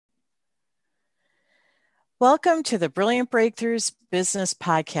Welcome to the Brilliant Breakthroughs Business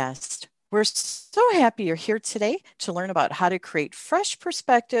Podcast. We're so happy you're here today to learn about how to create fresh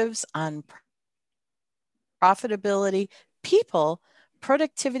perspectives on profitability, people,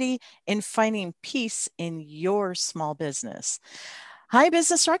 productivity, and finding peace in your small business. Hi,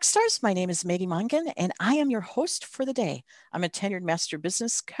 business rockstars. My name is Maggie Mongan, and I am your host for the day. I'm a tenured master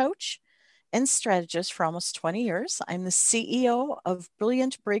business coach and strategist for almost 20 years. I'm the CEO of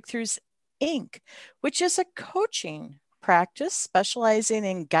Brilliant Breakthroughs Inc., which is a coaching practice specializing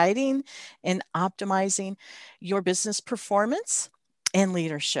in guiding and optimizing your business performance and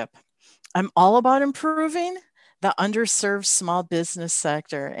leadership. I'm all about improving the underserved small business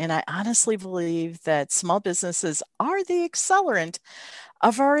sector. And I honestly believe that small businesses are the accelerant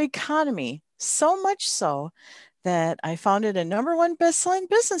of our economy, so much so that I founded a #1 best-selling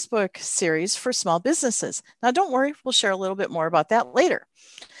business book series for small businesses. Now, don't worry, we'll share a little bit more about that later.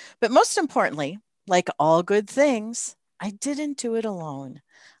 But most importantly, like all good things, I didn't do it alone.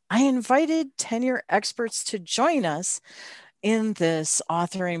 I invited tenure experts to join us in this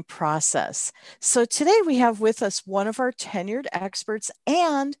authoring process. So today we have with us one of our tenured experts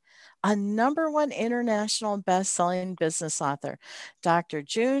and a #1 international best-selling business author, Dr.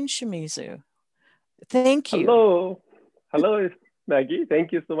 Jun Shimizu. Thank you. Hello, Maggie.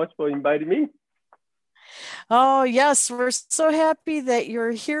 Thank you so much for inviting me. Oh, yes, we're so happy that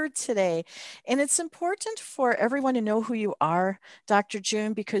you're here today. And it's important for everyone to know who you are, Dr.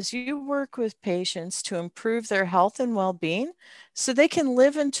 Jun, because you work with patients to improve their health and well being so they can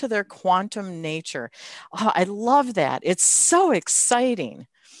live into their quantum nature. Oh, I love that. It's so exciting.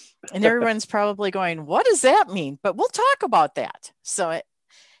 And everyone's probably going, what does that mean? But we'll talk about that. So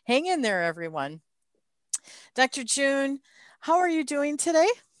hang in there, everyone. Dr. Jun, how are you doing today?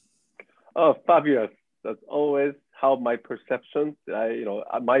 Oh, fabulous. That's always how my perception,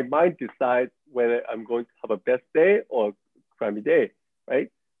 my mind decides whether I'm going to have a best day or crummy day,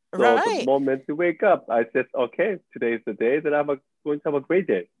 right? So the Right. moment you wake up, I said, okay, today is the day that I'm going to have a great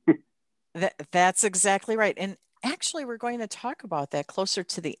day. That's exactly right. And actually, we're going to talk about that closer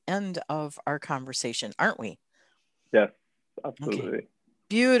to the end of our conversation, aren't we? Yes, Okay. absolutely.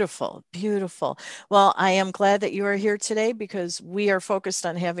 Beautiful, beautiful. Well, I am glad that you are here today because we are focused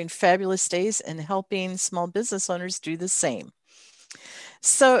on having fabulous days and helping small business owners do the same.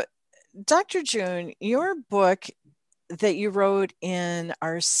 So, Dr. Jun, your book that you wrote in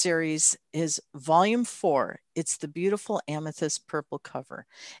our series is volume 4. It's the beautiful amethyst purple cover.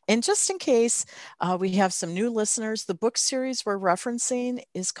 And just in case we have some new listeners, the book series we're referencing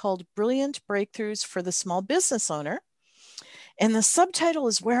is called Brilliant Breakthroughs for the Small Business Owner. And the subtitle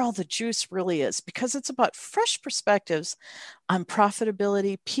is Where All the Juice Really Is, because it's about fresh perspectives on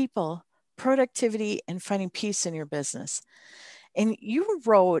profitability, people, productivity, and finding peace in your business. And you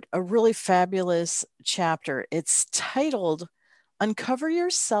wrote a really fabulous chapter. It's titled Uncover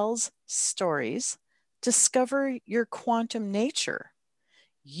Your Cell's Stories, Discover Your Quantum Nature.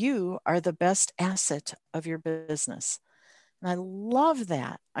 You are the best asset of your business. And I love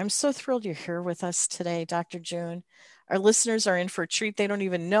that. I'm so thrilled you're here with us today, Dr. Jun. Our listeners are in for a treat. They don't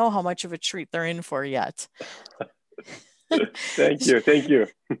even know how much of a treat they're in for yet. Thank you. Thank you.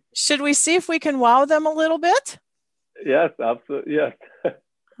 Should we see if we can wow them a little bit? Yes, absolutely. Yes.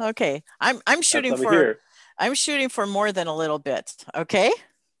 Okay. I'm That's shooting I'm for here. I'm shooting for more than a little bit. Okay.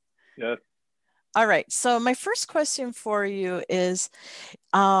 Yes. All right. So my first question for you is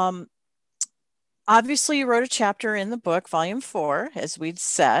um, obviously you wrote a chapter in the book, volume 4, as we'd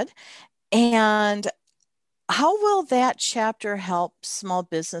said. And how will that chapter help small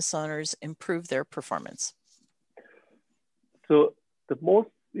business owners improve their performance? So the most,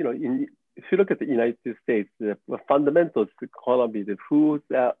 if you look at the United States, the fundamentals of the economy, who's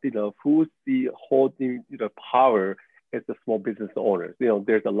the holding, power is the small business owners.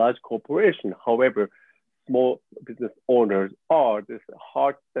 There's a large corporation. However, small business owners are this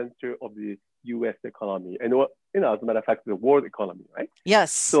heart center of the U.S. economy, and as a matter of fact, the world economy, right?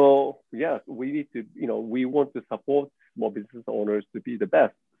 Yes. So yes, we need to, we want to support small business owners to be the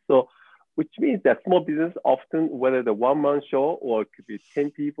best. So which means that small business often, whether the one-man show or it could be 10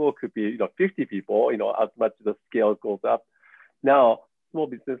 people, could be 50 people, as much as the scale goes up. Now, small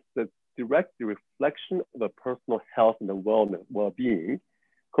business is direct reflection of the personal health and the wellness, well-being,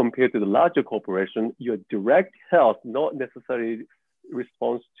 compared to the larger corporation. Your direct health, not necessarily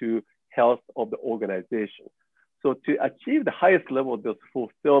response to health of the organization. So to achieve the highest level of this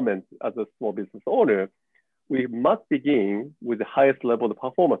fulfillment as a small business owner, we must begin with the highest level of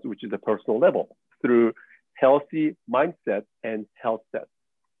performance, which is the personal level, through healthy mindset and health set.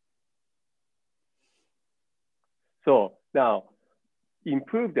 So now,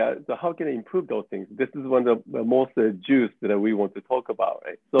 improve that, so how can I improve those things? This is one of the most juice that we want to talk about,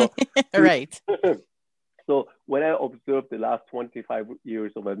 right? So, right. So when I observe the last 25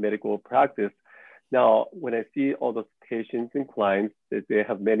 years of a medical practice, now when I see all those patients and clients that they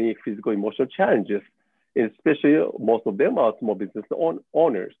have many physical emotional challenges, especially most of them are small business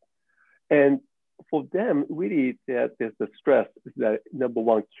owners. And for them, really, there's the stress is the number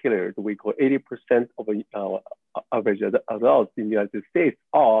one killer. We call 80% of average adults in the United States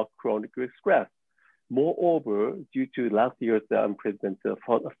are chronically stressed. Moreover, due to last year's unprecedented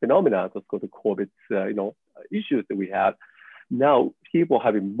phenomena, that's called the COVID, issues that we had, now people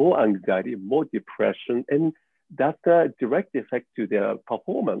having more anxiety, more depression, and that's a direct effect to their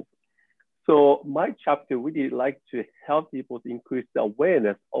performance. So my chapter really like to help people to increase the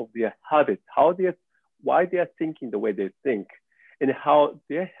awareness of their habits, why they are thinking the way they think, and how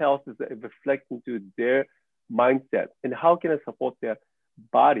their health is reflecting to their mindset, and how can I support their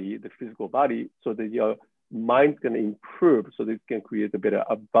body, the physical body, so that your mind's going to improve, so that it can create a better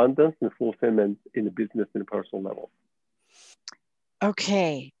abundance and fulfillment in the business and personal level.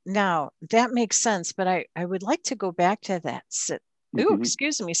 Okay, now that makes sense, but I would like to go back to that.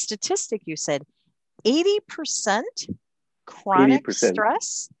 Excuse me, statistic you said, 80% chronic 80%.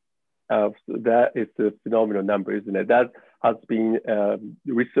 stress? So that is a phenomenal number, isn't it? That has been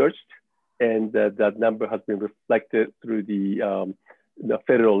researched, and that number has been reflected through the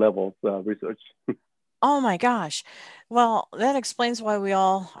federal level research. Oh my gosh. Well, that explains why we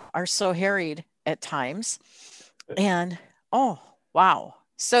all are so harried at times. And oh, wow.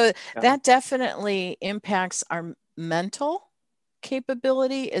 So that definitely impacts our mental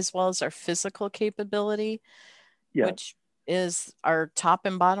capability as well as our physical capability, which is our top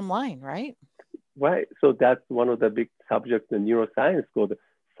and bottom line, right? Right. So that's one of the big subjects in neuroscience called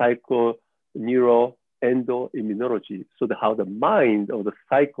psychoneuroendoimmunology. So how the mind of the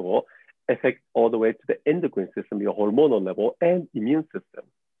cycle affects all the way to the endocrine system, your hormonal level, and immune system.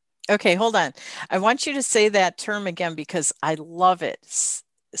 Okay, hold on. I want you to say that term again because I love it.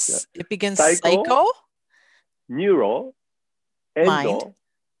 It begins psycho, neuro, endocrine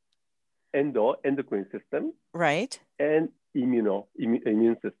system, right, and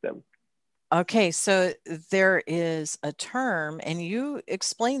immune system. Okay, so there is a term, and you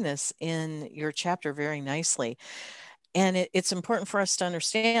explain this in your chapter very nicely. And it's important for us to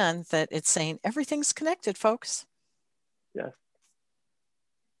understand that it's saying everything's connected, folks. Yes.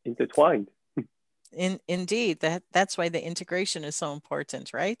 Intertwined. Indeed, that's why the integration is so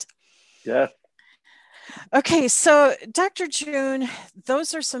important, right? Yes. Okay, so Dr. June,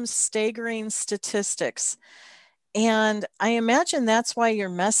 those are some staggering statistics. And I imagine that's why your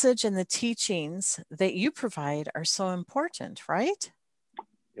message and the teachings that you provide are so important, right?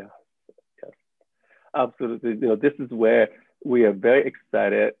 Yeah, yes, absolutely. This is where we are very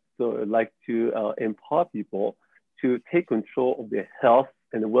excited. So I'd like to empower people to take control of their health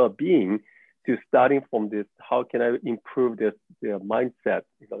and well-being, to starting from this, how can I improve their mindset,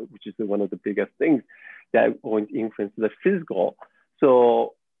 which is one of the biggest things that going to influence the physical.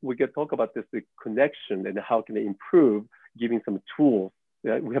 So we can talk about this, the connection, and how can I improve, giving some tools.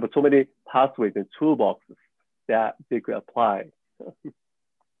 We have so many pathways and toolboxes that they could apply.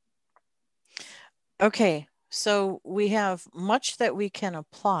 Okay, so we have much that we can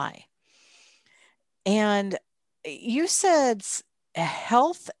apply. And you said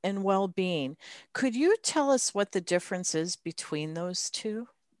health and well-being. Could you tell us what the difference is between those two?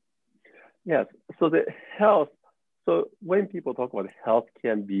 Yes, so the health, so when people talk about health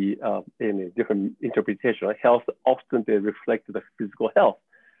can be in a different interpretation. Health often they reflect the physical health,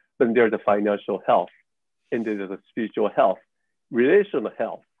 but there's the financial health, and there's the spiritual health, relational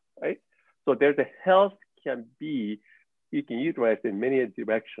health, right? So there's a health can be, you can utilize in many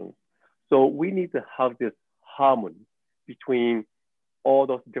directions. So we need to have this harmony between all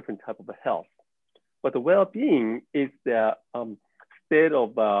those different types of health. But the well-being is the state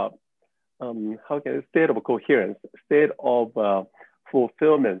of state of coherence, state of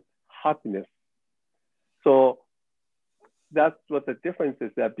fulfillment, happiness. So that's what the difference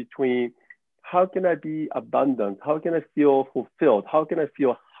is, that between how can I be abundant, how can I feel fulfilled, how can I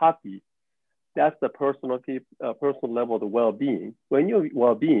feel happy. That's the personal level of the well-being. When you're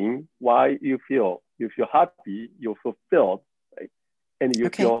well-being, why you feel happy, you're fulfilled, right? And you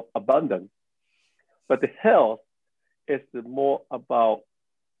feel abundant. But the health is more about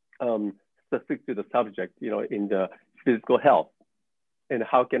specific to the subject, in the physical health, and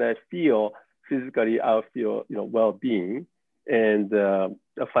how can I feel physically? I feel well-being, and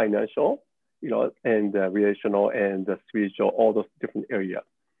financial, and relational and spiritual, all those different areas.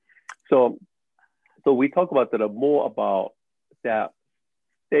 So we talk about that more about that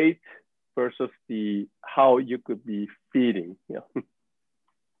state versus the how you could be feeding. So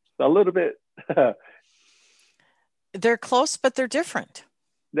a little bit. They're close, but they're different.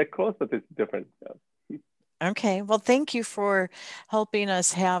 They're close, but it's different. Okay. Well, thank you for helping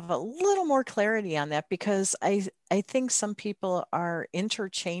us have a little more clarity on that because I think some people are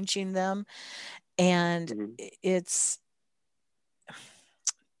interchanging them and Mm-hmm. it's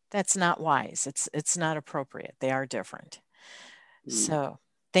that's not wise. It's not appropriate. They are different. Mm-hmm. So,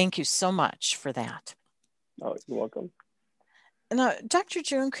 thank you so much for that. Oh, you're welcome. Now, Dr.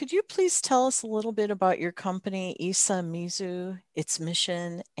 June, could you please tell us a little bit about your company, Isa Mizu, its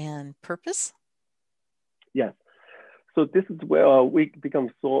mission and purpose? Yes. So this is where we become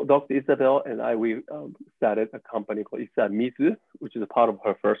so. Dr. Isabel and I we started a company called Isa Mizu, which is a part of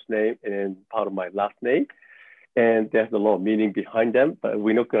her first name and part of my last name. And there's a lot of meaning behind them, but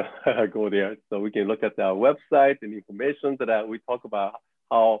we're not gonna go there. So we can look at our website and information that we talk about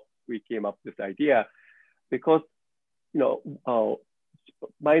how we came up with this idea. Because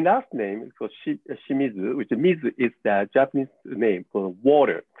my last name is called Shimizu, which Mizu is the Japanese name for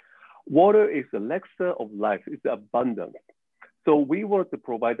water. Water is the elixir of life. It's abundance. So we want to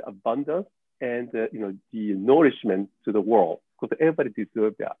provide abundance and the nourishment to the world because everybody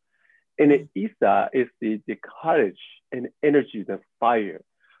deserves that. And Isa is the courage and energy, the fire.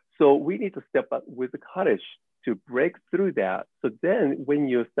 So we need to step up with the courage to break through that. So then when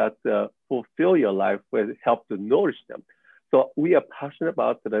you start to fulfill your life, will help to nourish them. So we are passionate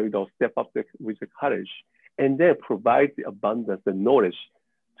about step up with the courage and then provide the abundance and knowledge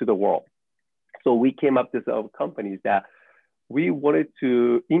to the world. So we came up with our companies that we wanted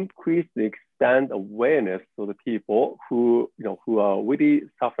to increase and expand awareness to the people who are really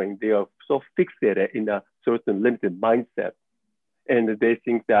suffering. They are so fixated in a certain limited mindset. And they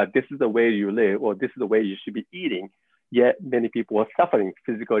think that this is the way you live or this is the way you should be eating. Yet many people are suffering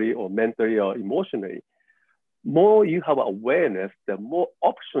physically or mentally or emotionally. More you have awareness, the more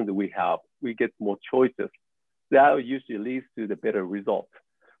options we have, we get more choices. That usually leads to the better results.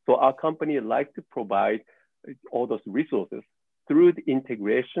 So our company likes to provide all those resources through the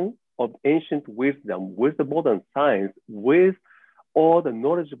integration of ancient wisdom with the modern science, with all the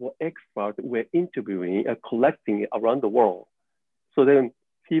knowledgeable experts we're interviewing and collecting around the world. So then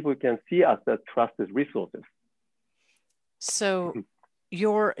people can see us as trusted resources. So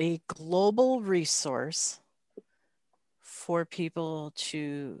you're a global resource for people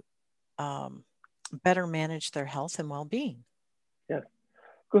to better manage their health and well-being. Yes,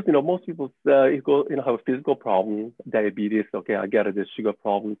 because most people have physical problems, diabetes. Okay, I get it, the sugar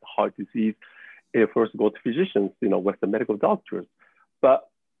problems, heart disease. They first go to physicians, with the medical doctors. But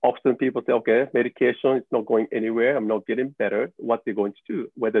often people say, okay, medication is not going anywhere. I'm not getting better. What they're going to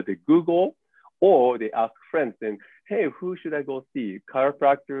do, whether they Google or they ask friends, and hey, who should I go see?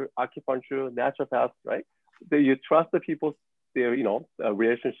 Chiropractor, acupuncture, naturopath, right? You trust the people, their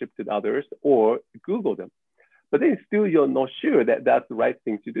relationship to others, or Google them. But then still you're not sure that that's the right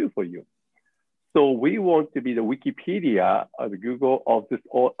thing to do for you. So we want to be the Wikipedia or the Google of this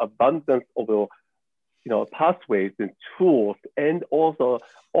abundance of pathways and tools, and also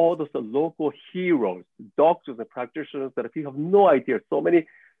all those local heroes, doctors and practitioners that people have no idea. So many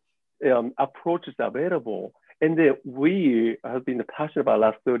approaches available. And then we have been passionate about the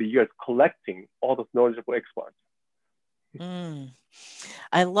last 30 years collecting all those knowledgeable experts.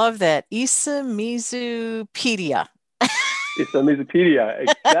 I love that. Isa Mizupedia. It's a Mizupedia,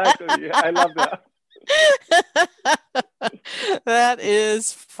 exactly. I love that. That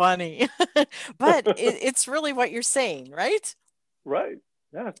is funny. But it's really what you're saying, right? Right.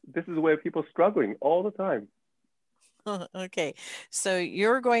 Yeah. This is where people are struggling all the time. Okay. So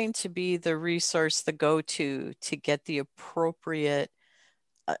you're going to be the resource, the go-to to get the appropriate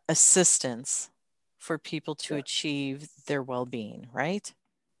assistance for people to achieve their well-being, right?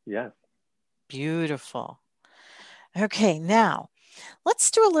 Yes. Beautiful. Okay, now let's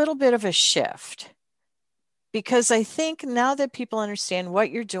do a little bit of a shift because I think now that people understand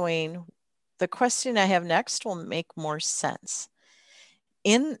what you're doing, the question I have next will make more sense.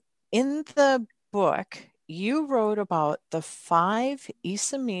 In the book, you wrote about the 5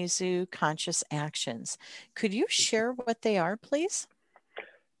 Isa Mizu conscious actions. Could you share what they are, please?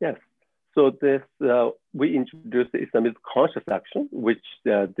 Yes. So this we introduced the Islamic conscious action, which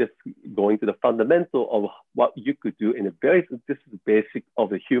this going to the fundamental of what you could do in this is basic of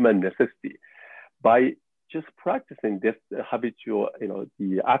the human necessity. By just practicing this habitual,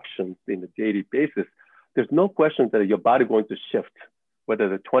 the actions in the daily basis, there's no question that your body going to shift. Whether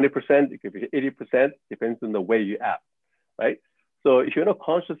the 20%, it could be 80%, depends on the way you act, right? So if you're not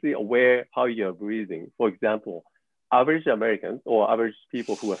consciously aware how you're breathing, for example, average Americans or average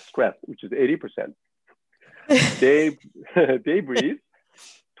people who are stressed, which is 80%, they they breathe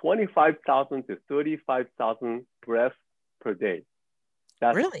 25,000 to 35,000 breaths per day.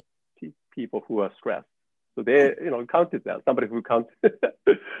 That's Really? people who are stressed. So they, counted that, somebody who counted.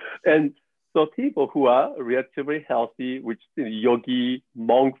 And so people who are relatively healthy, which yogi,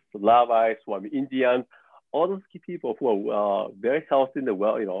 monks, rabbis, Swami Indians, all those people who are very healthy and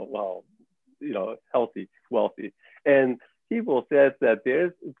healthy, wealthy. And people says that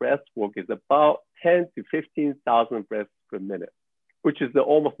their breathwork is about 10 to 15,000 breaths per minute, which is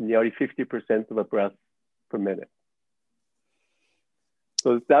almost nearly 50% of a breath per minute.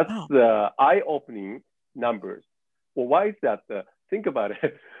 So that's the eye-opening numbers. Well, why is that? Think about it.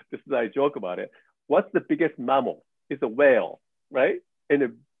 This is I joke about it. What's the biggest mammal? It's a whale, right? And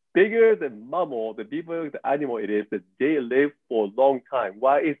the bigger the mammal, the bigger the animal it is, that they live for a long time.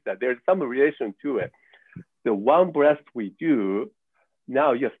 Why is that? There's some relation to it. The one breath we do,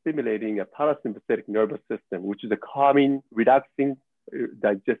 now you're stimulating a parasympathetic nervous system, which is a calming, relaxing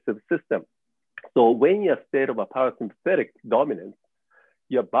digestive system. So when you're in a state of a parasympathetic dominance,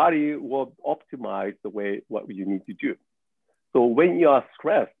 your body will optimize the way what you need to do. So when you are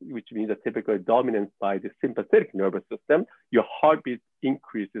stressed, which means a typical dominance by the sympathetic nervous system, your heartbeat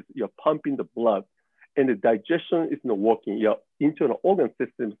increases, you're pumping the blood, and the digestion is not working. Your internal organ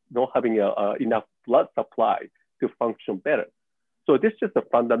system is not having enough blood supply to function better. So this is just a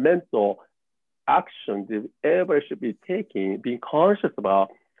fundamental action that everybody should be taking, being conscious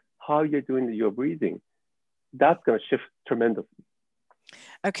about how you're doing your breathing. That's going to shift tremendously.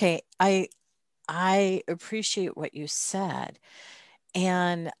 Okay, I appreciate what you said.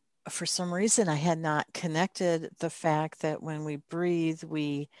 And for some reason, I had not connected the fact that when we breathe,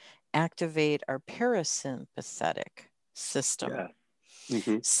 we activate our parasympathetic system. Yeah.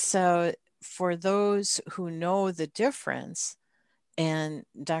 Mm-hmm. So for those who know the difference, and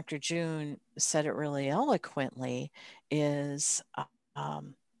Dr. June said it really eloquently, is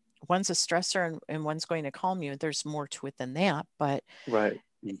one's a stressor and one's going to calm you. There's more to it than that, but right.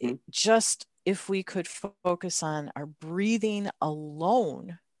 Mm-hmm. Just if we could focus on our breathing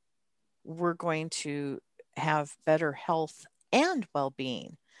alone, we're going to have better health and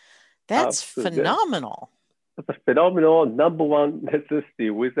well-being. That's phenomenal. That's a phenomenal number one necessity.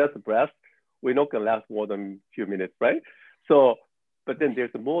 With that breath, we're not going to last more than a few minutes, right? So, but then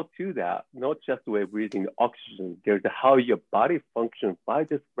there's more to that, not just the way breathing oxygen. There's how your body functions by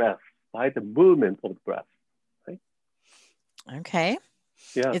this breath, by the movement of the breath, right? Okay.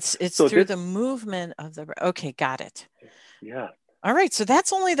 Yeah. It's so through the movement of the, okay, got it. Yeah. All right. So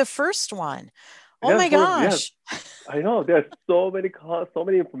that's only the first one. Oh my gosh. I know there's so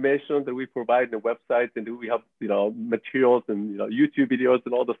many information that we provide in the website, and we have, materials and, YouTube videos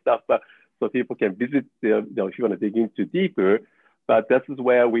and all the stuff, but so people can visit, if you want to dig into deeper. But this is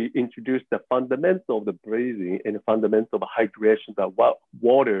where we introduce the fundamental of the breathing and the fundamental of hydration, the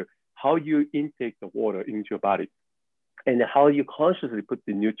water, how you intake the water into your body, and how you consciously put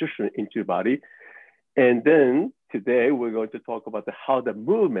the nutrition into your body. And then today we're going to talk about how the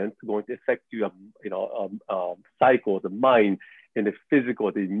movement is going to affect your, cycle, the mind, and the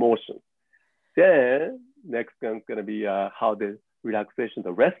physical, the emotion. Then next is going to be how the relaxation,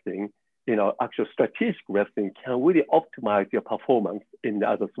 the resting, actual strategic resting can really optimize your performance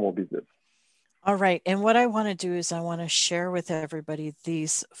as a small business. All right. And what I want to do is I want to share with everybody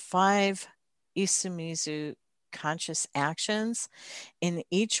these 5 Isumizu conscious actions. In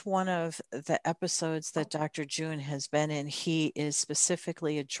each one of the episodes that Dr. June has been in, he is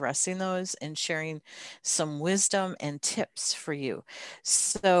specifically addressing those and sharing some wisdom and tips for you.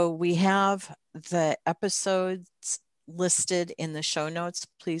 So we have the episodes listed in the show notes.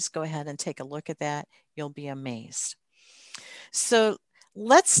 Please go ahead and take a look at that. You'll be amazed. So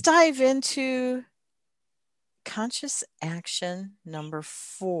let's dive into conscious action number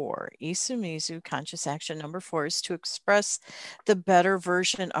 4. Isumizu conscious action number 4 is to express the better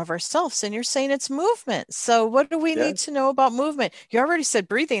version of ourselves. And you're saying it's movement. So what do we need to know about movement? You already said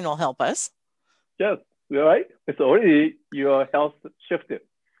breathing will help us. Yes, you're right. It's already your health shifted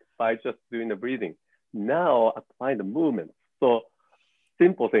by just doing the breathing. Now apply the movement. So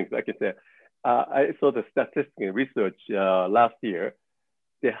simple things, like I said. I saw the statistics and research last year.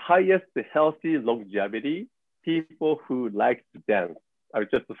 The highest healthy longevity, people who like to dance. I would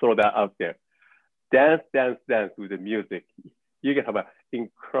just throw that out there. Dance with the music. You can have an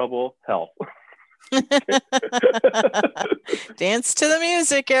incredible health. Dance to the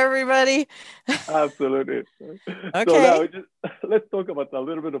music, everybody. Absolutely. Okay. So now let's talk about a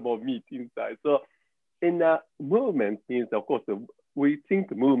little bit more meat inside. So in that movement means, of course, we think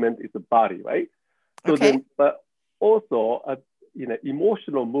the movement is the body, right? So okay. but also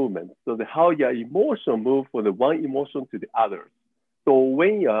emotional movement. So how your emotion move from the one emotion to the other. So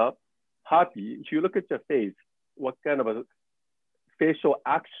when you're happy, if you look at your face, what kind of a facial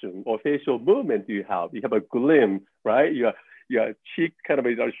action or facial movement do you have? You have a glim, right? Your cheek kind of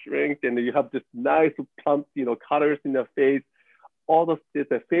shrink, and you have this nice plump, colors in your face. All those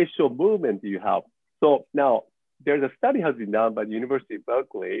the facial movement you have. So now there's a study has been done by the University of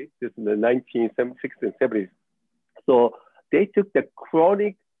Berkeley, this in the 1960s and 70s. So they took the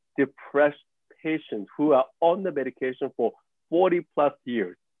chronic depressed patients who are on the medication for 40 plus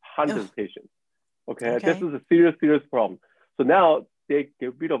years, 100 patients. Okay, this is a serious, serious problem. So now they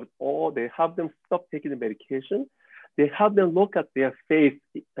get rid of it all. They have them stop taking the medication. They have them look at their face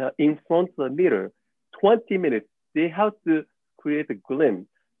in front of the mirror, 20 minutes. They have to create a glim,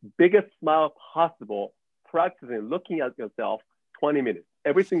 biggest smile possible, practicing looking at yourself 20 minutes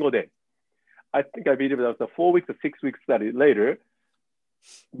every single day. I think I believe that was a 4 weeks or 6 week study later.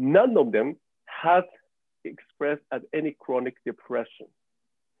 None of them had expressed as any chronic depression.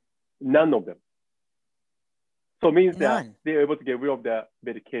 None of them. So it means that they're able to get rid of their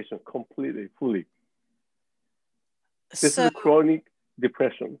medication completely, fully. This is a chronic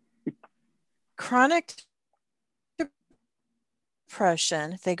depression. Chronic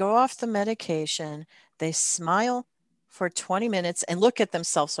depression, they go off the medication, they smile for 20 minutes and look at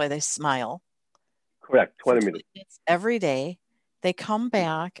themselves while they smile. Correct, 20 minutes. Every day. They come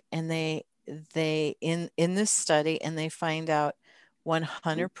back and they in this study, and they find out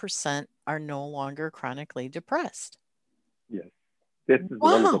 100% are no longer chronically depressed. Yes. This is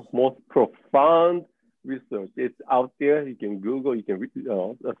one of the most profound research. It's out there. You can Google, you can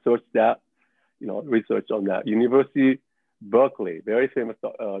search that, research on that. University Berkeley, very famous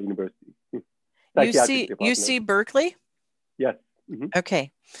university. UC Berkeley? Yes. Mm-hmm.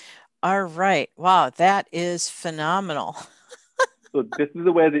 Okay. All right. Wow, that is phenomenal. So this is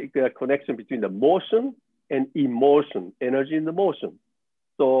where the connection between the motion and emotion, energy in the motion.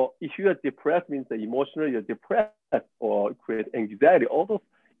 So if you are depressed, means that emotionally you're depressed or create anxiety, all those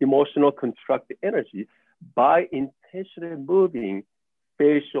emotional contracted energy by intentionally moving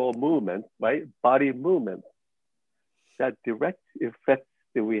facial movement, right? Body movement, that direct effect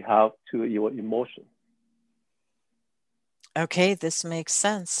that we have to your emotion. Okay, this makes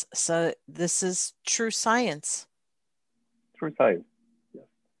sense. So this is true science. True science, yes.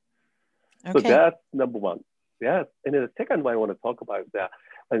 Okay. So that's number one. Yes, and then the second one I want to talk about is that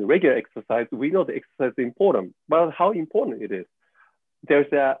in regular exercise, we know the exercise is important, but how important it is.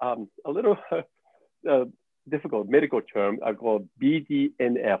 There's a little difficult medical term called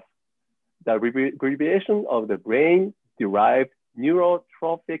BDNF, the abbreviation of the brain-derived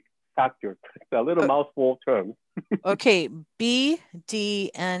neurotrophic factor. It's a little mouthful term. Okay,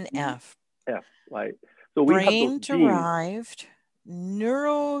 BDNF. Yeah, right. So we brain-derived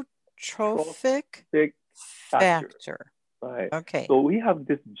neurotrophic factor. Right. Okay. So we have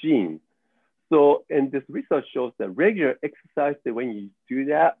this gene. So, and this research shows that regular exercise, that when you do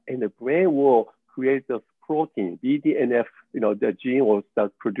that, and the brain will create this protein, BDNF, the gene will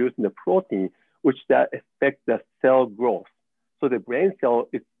start producing the protein, which that affects the cell growth. So the brain cell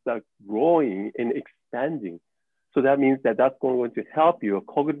is growing and expanding. So that means that that's going to help your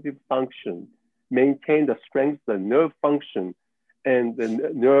cognitive function, maintain the strength, the nerve function, and the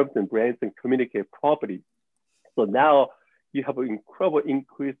nerves and brains and communicate properly. So now you have an incredible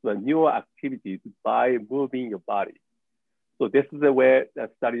increase in neural activities by moving your body. So this is where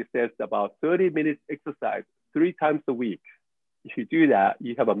that study says about 30 minutes exercise 3 times a week. If you do that,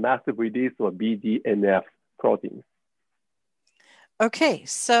 you have a massive release of BDNF proteins. Okay,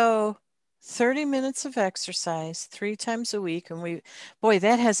 so 30 minutes of exercise 3 times a week. And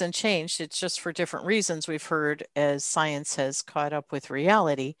that hasn't changed. It's just for different reasons we've heard as science has caught up with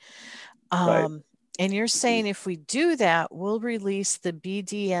reality. Right. And you're saying if we do that, we'll release the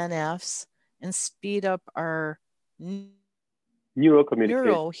BDNFs and speed up our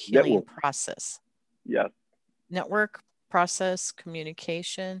neural healing process. Yes. Network process,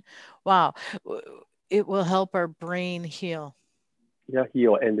 communication. Wow. It will help our brain heal. Yeah,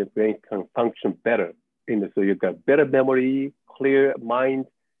 heal, and the brain can function better. So you've got better memory, clear mind,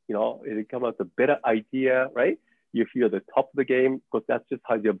 it comes out a better idea, right? You feel the top of the game, because that's just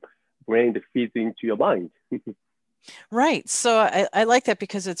how your brain feeds into your mind. Right. So I like that,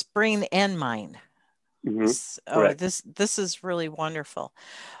 because it's brain and mind. Mm-hmm. This is really wonderful.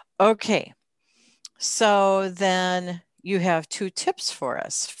 Okay. So then you have 2 tips for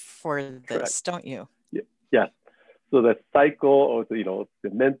us for this, correct, don't you? Yes. So the cycle, or the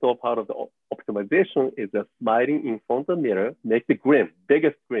mental part of the optimization is the smiling in front of the mirror, make the grin,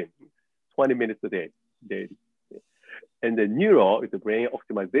 biggest grin, 20 minutes a day, daily. And the neuro is the brain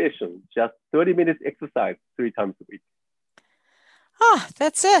optimization, just 30 minutes exercise 3 times a week.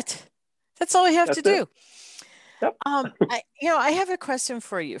 That's it. That's all we have to do. Yep. I have a question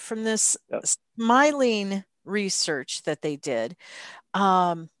for you from this Yep. smiling research that they did.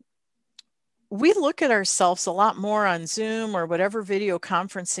 We look at ourselves a lot more on Zoom or whatever video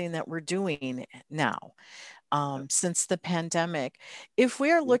conferencing that we're doing now since the pandemic. If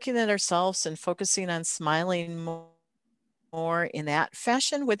we are looking at ourselves and focusing on smiling more in that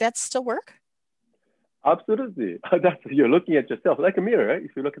fashion, would that still work? Absolutely. You're looking at yourself like a mirror, right?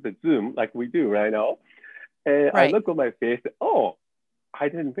 If you look at the Zoom like we do right now, and I look at my face, I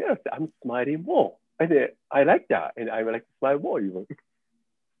didn't realize that I'm smiling more. And I like that. And I like to smile more even.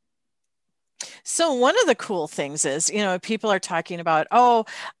 So one of the cool things is, people are talking about,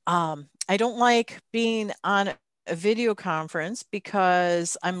 I don't like being on a video conference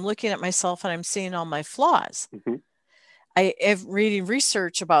because I'm looking at myself and I'm seeing all my flaws. Mm-hmm. I am reading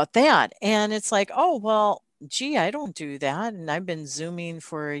research about that. And it's like, gee, I don't do that. And I've been Zooming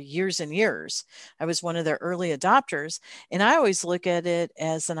for years and years. I was one of the early adopters. And I always look at it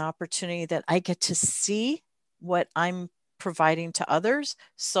as an opportunity that I get to see what I'm providing to others.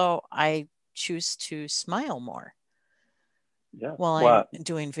 So I choose to smile more while I'm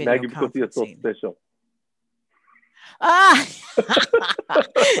doing video Maggie, because you're so conferencing. special.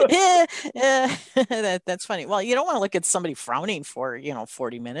 That's funny. Well, you don't want to look at somebody frowning for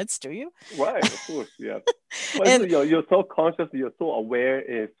 40 minutes, do you? Right, of course, yeah. And you're so conscious, you're so aware,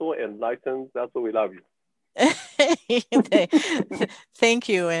 and so enlightened. That's why we love you. Thank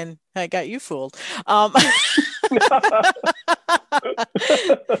you, and I got you fooled.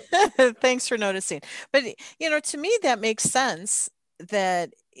 Thanks for noticing. But to me, that makes sense.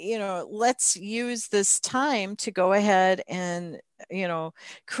 That let's use this time to go ahead and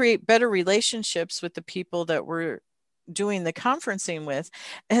create better relationships with the people that we're doing the conferencing with,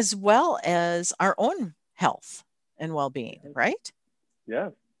 as well as our own health and well-being, right? Yeah,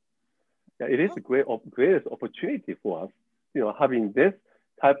 it is a greatest opportunity for us. Having this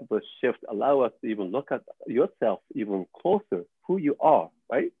type of a shift allow us to even look at yourself even closer, who you are,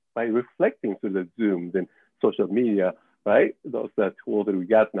 right? By reflecting through the Zooms and social media, right? Those tools that we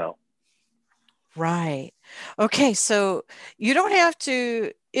got now. Right. Okay. So you don't have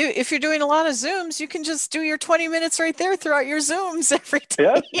to, if you're doing a lot of Zooms, you can just do your 20 minutes right there throughout your Zooms every day.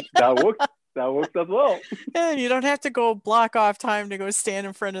 Yes, that works. That works as well. And you don't have to go block off time to go stand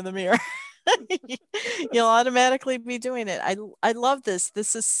in front of the mirror. You'll automatically be doing it. I love this.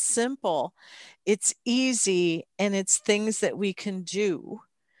 This is simple. It's easy, and it's things that we can do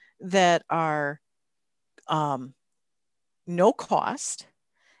that are no cost,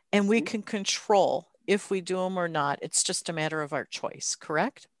 and we can control if we do them or not. It's just a matter of our choice,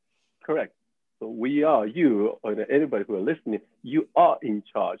 correct? Correct. So we are, you or anybody who are listening, you are in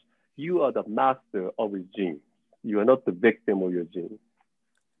charge. You are the master of your genes. You are not the victim of your genes.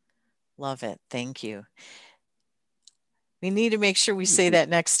 Love it. Thank you. We need to make sure we say that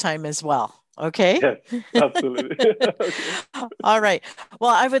next time as well. Okay? Yes, absolutely. Okay. All right.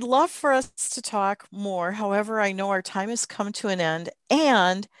 Well, I would love for us to talk more. However, I know our time has come to an end.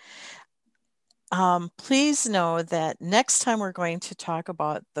 And please know that next time we're going to talk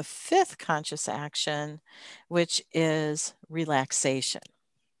about the 5th conscious action, which is relaxation.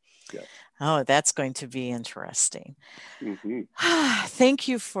 Yes. Oh, that's going to be interesting. Mm-hmm. Thank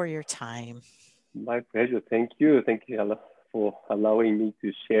you for your time. My pleasure. Thank you. Thank you for allowing me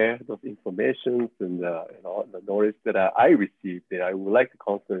to share those information and the knowledge that I received that I would like to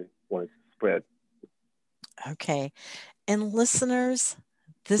constantly want to spread. Okay. And listeners,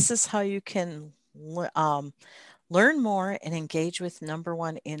 this is how you can learn more and engage with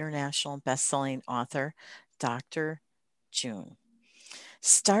 #1 international best-selling author, Dr. June.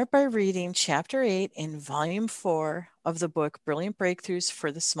 Start by reading Chapter 8 in Volume 4 of the book, Brilliant Breakthroughs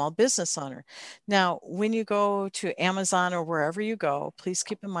for the Small Business Owner. Now, when you go to Amazon or wherever you go, please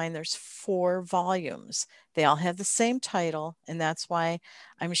keep in mind there's 4 volumes. They all have the same title, and that's why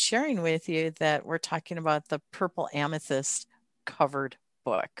I'm sharing with you that we're talking about the purple amethyst covered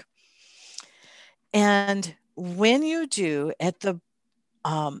book. And when you do, at the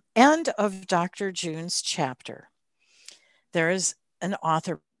end of Dr. June's chapter, there is an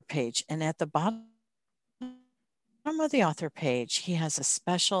author page, and at the bottom of the author page, he has a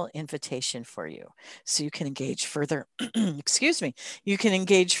special invitation for you, so you can engage further. Excuse me. You can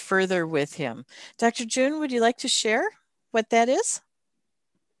engage further with him. Dr. June, would you like to share what that is?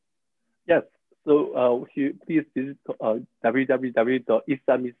 Yes. So please visit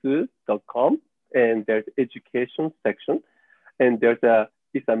www.isamizu.com, and there's education section, and there's a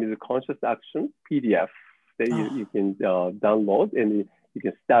Isamizu Conscious Action PDF that you can download, and you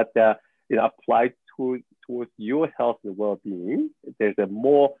can start that, apply towards your health and well-being. There's a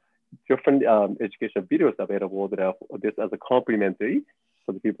more different educational videos available that are this as a complimentary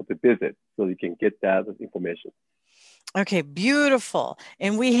for the people to visit, so you can get that information. Okay, beautiful.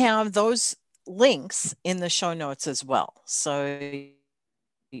 And we have those links in the show notes as well. So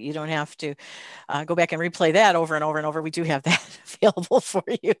you don't have to go back and replay that over and over and over. We do have that available for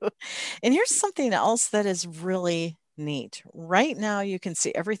you. And here's something else that is really neat. Right now, you can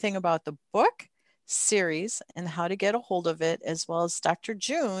see everything about the book series and how to get a hold of it, as well as Dr.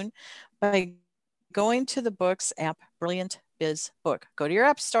 June, by going to the books app, Brilliant Biz Book. Go to your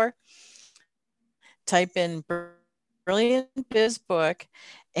app store, type in Brilliant Biz Book,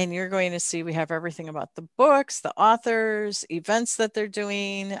 and you're going to see we have everything about the books, the authors, events that they're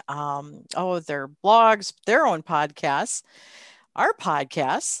doing, their blogs, their own podcasts, our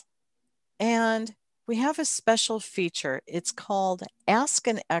podcasts, and we have a special feature. It's called Ask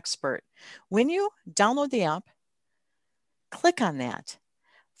an Expert. When you download the app, click on that,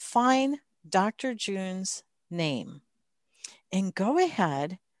 find Dr. June's name, and go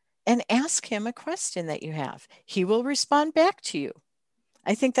ahead and ask him a question that you have. He will respond back to you.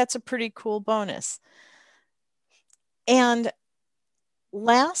 I think that's a pretty cool bonus. And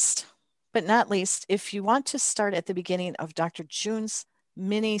last but not least, if you want to start at the beginning of Dr. June's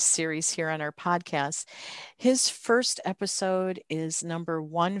mini series here on our podcast, his first episode is number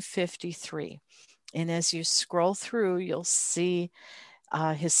 153. And as you scroll through, you'll see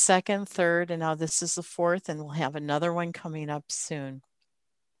his second, third, and now this is the fourth, and we'll have another one coming up soon.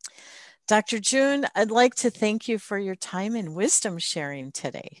 Dr. June, I'd like to thank you for your time and wisdom sharing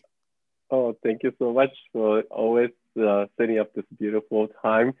today. Oh, thank you so much for always setting up this beautiful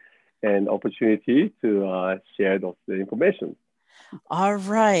time and opportunity to share the information. All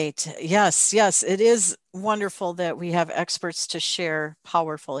right. Yes, it is wonderful that we have experts to share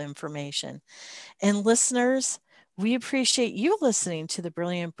powerful information. And listeners, we appreciate you listening to the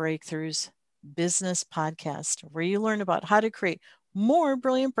Brilliant Breakthroughs Business Podcast, where you learn about how to create more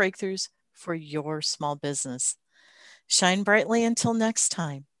brilliant breakthroughs for your small business. Shine brightly until next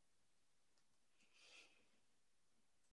time.